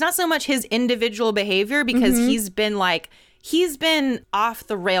 it's not so much his individual behavior, because he's been off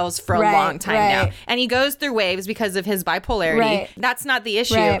the rails for a long time now. And he goes through waves because of his bipolarity. Right. That's not the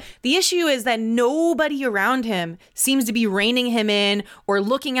issue. Right. The issue is that nobody around him seems to be reining him in or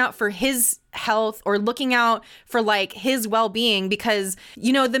looking out for his health or looking out for like his well-being, because,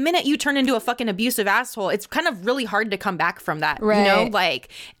 you know, the minute you turn into a fucking abusive asshole, it's kind of really hard to come back from that, you know, like,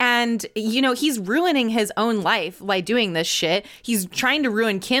 and, you know, he's ruining his own life by doing this shit. He's trying to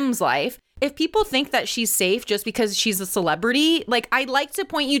ruin Kim's life. If people think that she's safe just because she's a celebrity, like, I'd like to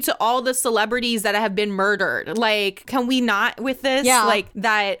point you to all the celebrities that have been murdered. Like, can we not with this? Yeah. Like,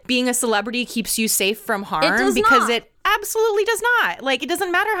 that being a celebrity keeps you safe from harm? It does because not. absolutely does not. Like, it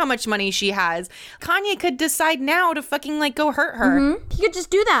doesn't matter how much money she has. Kanye could decide now to fucking like go hurt her. He could just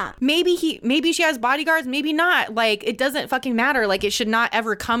do that. Maybe she has bodyguards, maybe not. Like, it doesn't fucking matter. Like, it should not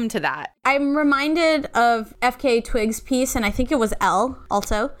ever come to that. I'm reminded of FKA Twigs' piece, and I think it was Elle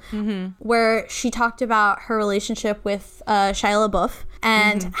also, where she talked about her relationship with Shia LaBeouf.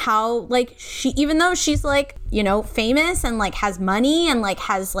 And how, like, she, even though she's, like, you know, famous and, like, has money and, like,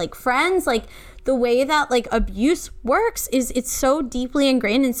 has, like, friends, like, the way that, like, abuse works is it's so deeply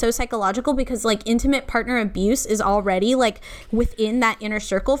ingrained and so psychological because, like, intimate partner abuse is already, like, within that inner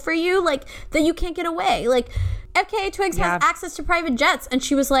circle for you, like, that you can't get away. Like, FKA Twigs has access to private jets, and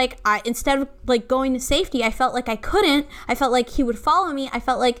she was like, instead of, like, going to safety, I felt like I couldn't. I felt like he would follow me. I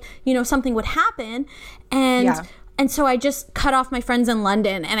felt like, you know, something would happen. And so I just cut off my friends in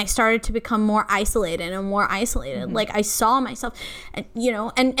London, and I started to become more isolated and more isolated. Like, I saw myself, and, you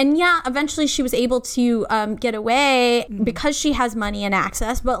know, and yeah, eventually she was able to get away because she has money and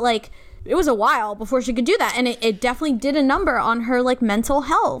access. But, like, it was a while before she could do that. And it definitely did a number on her, like, mental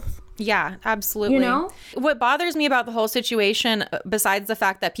health. Yeah, absolutely. You know? What bothers me about the whole situation, besides the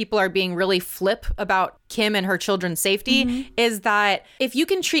fact that people are being really flip about Kim and her children's safety, is that if you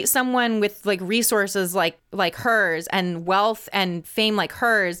can treat someone with like resources like hers and wealth and fame like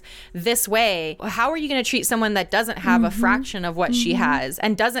hers this way, how are you going to treat someone that doesn't have a fraction of what she has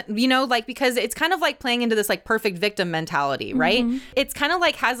and doesn't, you know, like, because it's kind of like playing into this like perfect victim mentality, right? It's kind of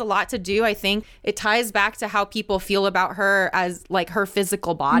like has a lot to do, I think it ties back to how people feel about her as like her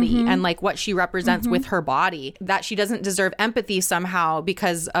physical body and like what she represents with her body, that she doesn't deserve empathy somehow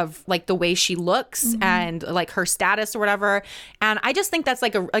because of like the way she looks and like her status or whatever. And I just think that's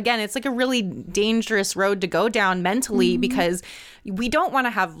like it's like a really dangerous road to go down mentally because we don't want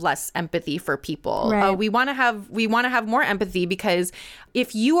to have less empathy for people. Right. We want to have more empathy, because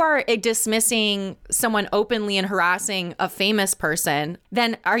if you are dismissing someone openly and harassing a famous person,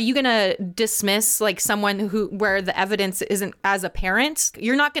 then are you going to dismiss like someone where the evidence isn't as apparent?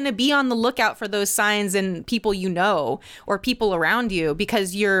 You're not going to be on the lookout for those signs in people you know or people around you,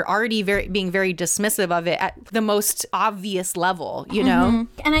 because you're already being very dismissive of it at the most obvious level, you know?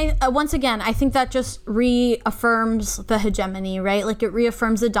 And I once again, I think that just reaffirms the hegemony, right? Like, it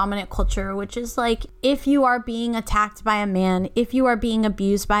reaffirms the dominant culture, which is like, if you are being attacked by a man, if you are being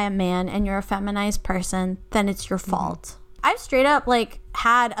abused by a man and you're a feminized person, then it's your fault. I've straight up like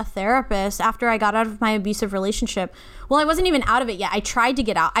had a therapist after I got out of my abusive relationship. Well, I wasn't even out of it yet. I tried to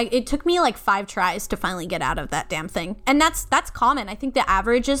get out. It took me like 5 tries to finally get out of that damn thing. And that's common. I think the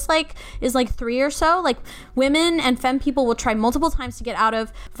average is like 3 or so. Like, women and femme people will try multiple times to get out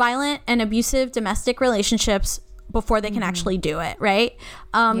of violent and abusive domestic relationships before they can actually do it, right?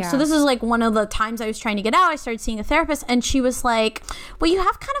 So this is like one of the times I was trying to get out. I started seeing a therapist, and she was like, well, you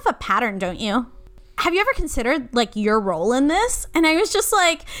have kind of a pattern, don't you? Have you ever considered like your role in this? And I was just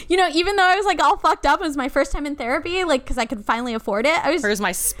like, you know, even though I was like all fucked up, it was my first time in therapy, like, because I could finally afford it. Here's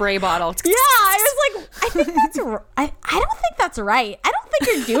my spray bottle. Yeah, I was like, I think that's I don't think that's right. I don't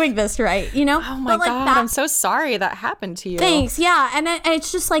think you're doing this right, you know? Oh my God, I'm so sorry that happened to you. Thanks, yeah. And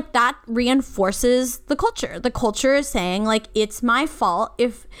it's just like that reinforces the culture. The culture is saying like, it's my fault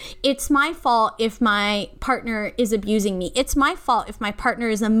if my partner is abusing me. It's my fault if my partner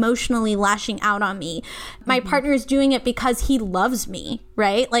is emotionally lashing out on me. My partner is doing it because he loves me,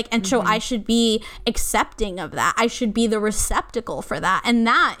 right? Like, and so I should be accepting of that. I should be the receptacle for that. And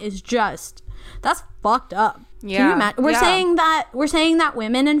that is just, that's fucked up. Yeah. Can you imagine? We're saying that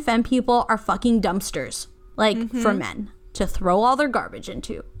women and femme people are fucking dumpsters, like, for men to throw all their garbage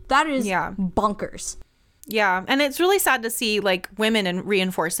into. That is bonkers. Yeah. And it's really sad to see like women and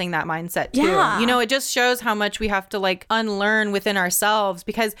reinforcing that mindset too. Yeah. You know, it just shows how much we have to like unlearn within ourselves,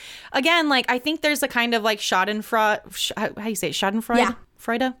 because again, like, I think there's a kind of like Schadenfreude. How do you say it? Schadenfreude? Yeah.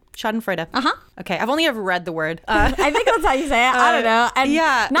 Schadenfreude. Uh-huh. Okay. I've only ever read the word. I think that's how you say it. I don't know. And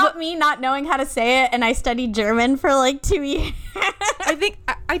yeah. me not knowing how to say it, and I studied German for like 2 years. I think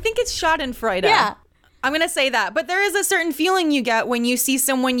it's Schadenfreude. Yeah. I'm going to say that. But there is a certain feeling you get when you see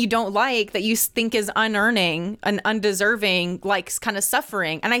someone you don't like, that you think is unearning and undeserving, like kind of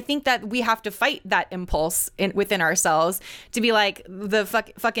suffering. And I think that we have to fight that impulse within ourselves to be like the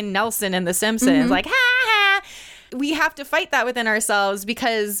fucking Nelson in The Simpsons. Like, ha ha. We have to fight that within ourselves,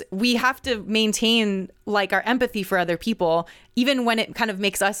 because we have to maintain like our empathy for other people, even when it kind of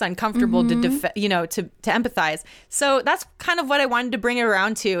makes us uncomfortable to empathize. So that's kind of what I wanted to bring it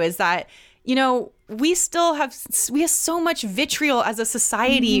around to, is that, you know, we have so much vitriol as a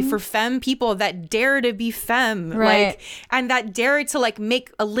society for femme people that dare to be femme, like, and that dare to like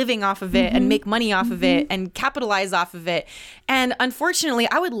make a living off of it and make money off of it and capitalize off of it. And unfortunately,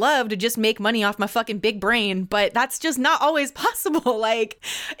 I would love to just make money off my fucking big brain, but that's just not always possible. Like,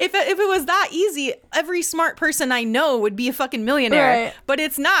 if it was that easy, every smart person I know would be a fucking millionaire. Right. But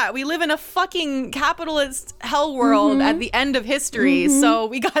it's not. We live in a fucking capitalist hell world at the end of history, so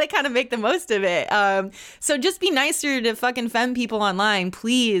we gotta kind of make the most of it. So just be nicer to fucking femme people online,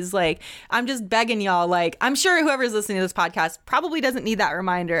 please. Like, I'm just begging y'all. Like, I'm sure whoever's listening to this podcast probably doesn't need that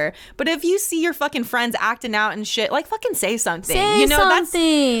reminder, but if you see your fucking friends acting out and shit, like, fucking say something. Say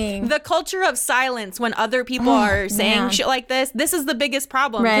something. That's the culture of silence when other people are saying shit like this. This is the biggest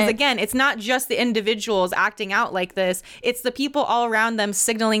problem, because again, it's not just the individuals acting out like this, it's the people all around them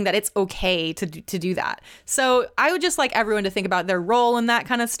signaling that it's okay to do that. So I would just like everyone to think about their role in that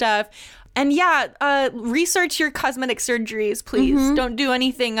kind of stuff. And research your cosmetic surgeries, please. Don't do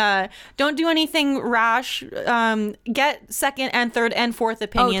anything rash. Get second and third and fourth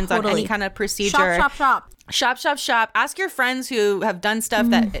opinions on any kind of procedure. Shop. Ask your friends who have done stuff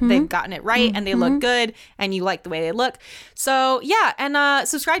that they've gotten it right and they look good and you like the way they look. So yeah, and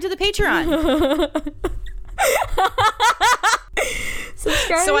subscribe to the Patreon.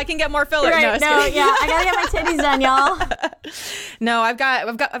 Subscribe so I can get more fillers. Right, I gotta get my titties done, y'all. No, I've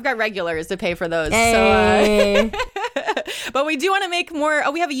got regulars to pay for those. Hey. So, but we do want to make more.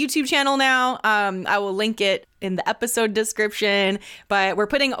 We have a YouTube channel now. I will link it in the episode description. But we're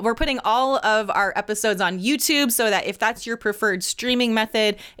putting all of our episodes on YouTube, so that if that's your preferred streaming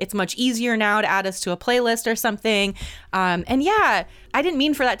method, it's much easier now to add us to a playlist or something. And yeah, I didn't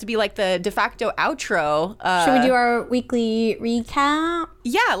mean for that to be like the de facto outro. Should we do our weekly recap?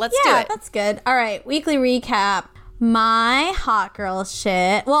 Yeah, let's do it. Yeah, that's good. All right, weekly recap. My hot girl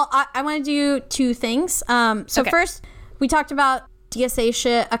shit. Well, I want to do two things. First, we talked about DSA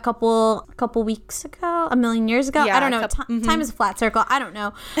shit a couple weeks ago, a million years ago. Yeah, I don't know. Time is a flat circle. I don't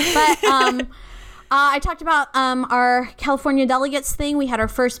know. But I talked about our California delegates thing. We had our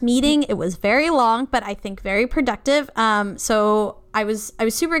first meeting. It was very long, but I think very productive. So I was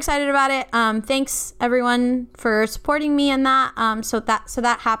super excited about it. Thanks everyone for supporting me in that. So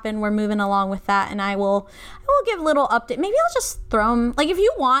that happened. We're moving along with that, and I will give a little update. Maybe I'll just throw them. Like, if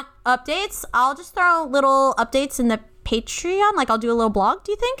you want updates, I'll just throw little updates in the Patreon. Like, I'll do a little blog.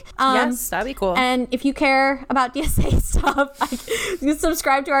 Do you think? Yes, that'd be cool. And if you care about DSA stuff, you can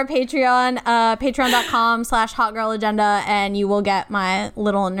subscribe to our Patreon, patreon.com/hotgirlagenda, and you will get my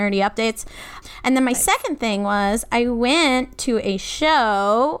little nerdy updates. And then my second thing was I went to a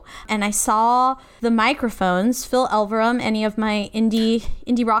show and I saw the Microphones, Phil Elverum, any of my indie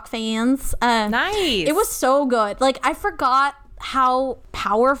rock fans. Nice. It was so good. Like, I forgot how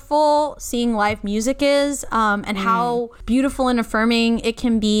powerful seeing live music is, and how beautiful and affirming it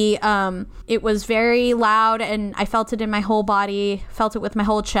can be. It was very loud, and I felt it in my whole body, felt it with my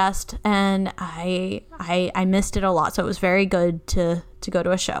whole chest, and I missed it a lot. So it was very good to go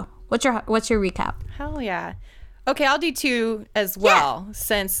to a show. What's your recap? Hell yeah. Okay, I'll do two as well,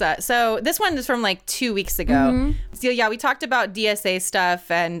 since so this one is from like 2 weeks ago. So yeah, we talked about DSA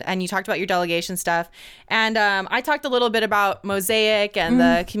stuff, and you talked about your delegation stuff, and I talked a little bit about Mosaic and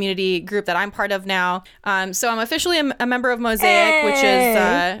the community group that I'm part of now. So I'm officially a member of Mosaic,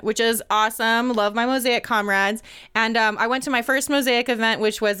 which is awesome. Love my Mosaic comrades, and I went to my first Mosaic event,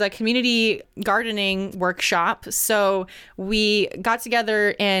 which was a community gardening workshop. So we got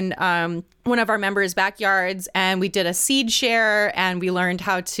together in one of our members' backyards, and we did a seed share, and we learned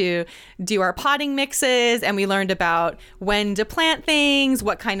how to do our potting mixes, and we learned about when to plant things,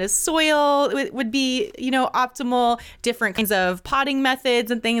 what kind of soil would be, optimal, different kinds of potting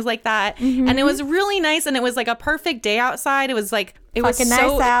methods and things like that. And it was really nice, and it was like a perfect day outside. It was like It was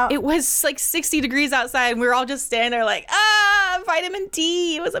nice out. It was like 60 degrees outside, and we were all just standing there like, vitamin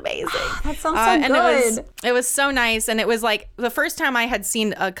D. It was amazing. That sounds so good. It was so nice, and it was like the first time I had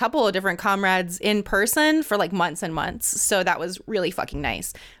seen a couple of different comrades in person for like months and months. So that was really fucking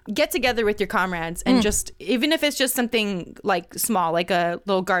nice. Get together with your comrades and just, even if it's just something like small, like a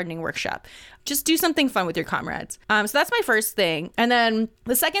little gardening workshop, just do something fun with your comrades. So that's my first thing. And then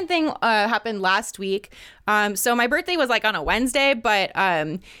the second thing happened last week. So my birthday was like on a Wednesday, but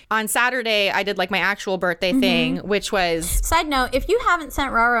on Saturday I did like my actual birthday thing, which was... Side note, if you haven't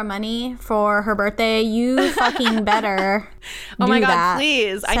sent Rara money for her birthday, you fucking better Oh my God, that.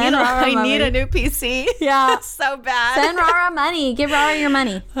 Please. I need a new PC. Yeah. So bad. Send Rara money. Give Rara your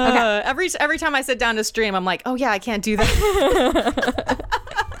money. Okay. Every time I sit down to stream, I'm like, oh yeah, I can't do that.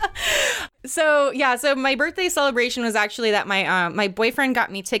 So my birthday celebration was actually that my boyfriend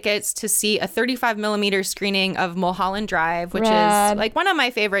got me tickets to see a 35mm screening of Mulholland Drive, which is like one of my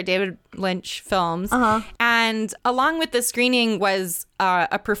favorite David Lynch films. And along with the screening was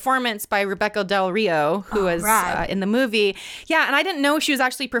a performance by Rebecca Del Rio, who was in the movie. Yeah, and I didn't know she was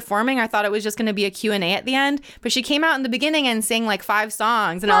actually performing. I thought it was just going to be a Q&A at the end, but she came out in the beginning and sang like 5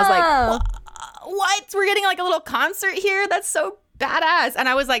 songs, and I was like, what? We're getting like a little concert here? That's so badass. And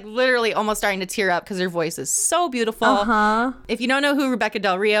I was like literally almost starting to tear up because her voice is so beautiful. If you don't know who Rebecca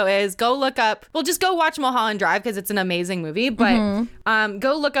Del Rio is, go look up, well, just go watch Mulholland Drive because it's an amazing movie. But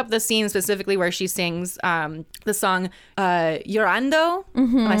go look up the scene specifically where she sings the song Llorando.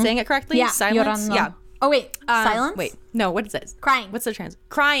 Am I saying it correctly? Yeah, Silence. Llorando. Yeah. Oh, wait. Silence? Wait. No, what is it? Crying. What's the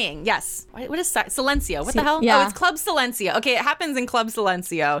Crying, yes. What is Silencio? What the hell? Yeah. Oh, it's Club Silencio. Okay, it happens in Club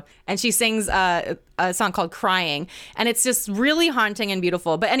Silencio. And she sings a song called Crying. And it's just really haunting and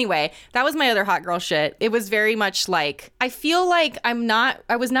beautiful. But anyway, that was my other hot girl shit. It was very much like, I feel like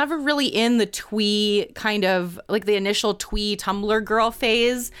I was never really in the twee kind of, like the initial twee Tumblr girl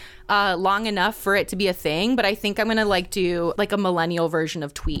phase long enough for it to be a thing. But I think I'm going to like do like a millennial version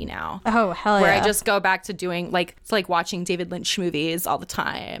of twee now. Oh, hell yeah. Where I just go back to doing like, it's like watching David Lynch movies all the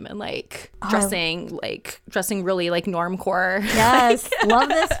time and like dressing really like normcore. Yes. Love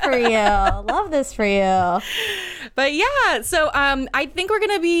this for you. Love this for you. But yeah, so I think we're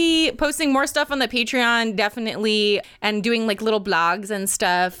going to be posting more stuff on the Patreon, definitely, and doing like little blogs and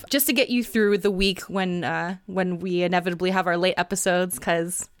stuff just to get you through the week when we inevitably have our late episodes,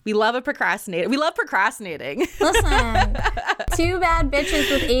 because we love procrastinating. Listen, 2 bad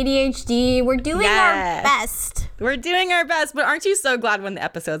bitches with ADHD. We're doing our best. We're doing our best, but aren't you so glad when the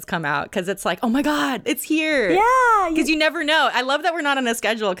episodes come out? Because it's like, oh my God, it's here. Yeah. Because you never know. I love that we're not on a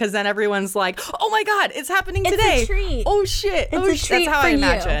schedule, because then everyone's like, oh my God, it's happening today. It's a treat. Oh shit. It's a treat. That's how for I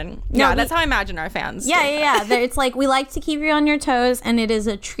imagine. You. Yeah, that's how I imagine our fans. Yeah. It's like, we like to keep you on your toes, and it is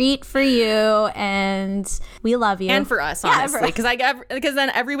a treat for you, and we love you. And for us, honestly. Because then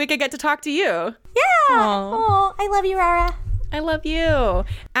every week I get to talk to you. Yeah. Oh, I love you, Rara. I love you.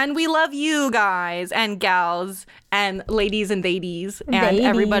 And we love you guys and gals and ladies and ladies and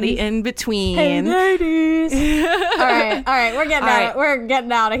everybody in between. Hey, ladies. All right. We're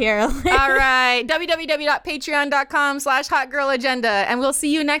getting out of here. All right. www.patreon.com/hotgirlagenda. And we'll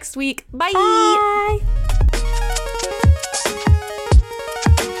see you next week. Bye. Bye.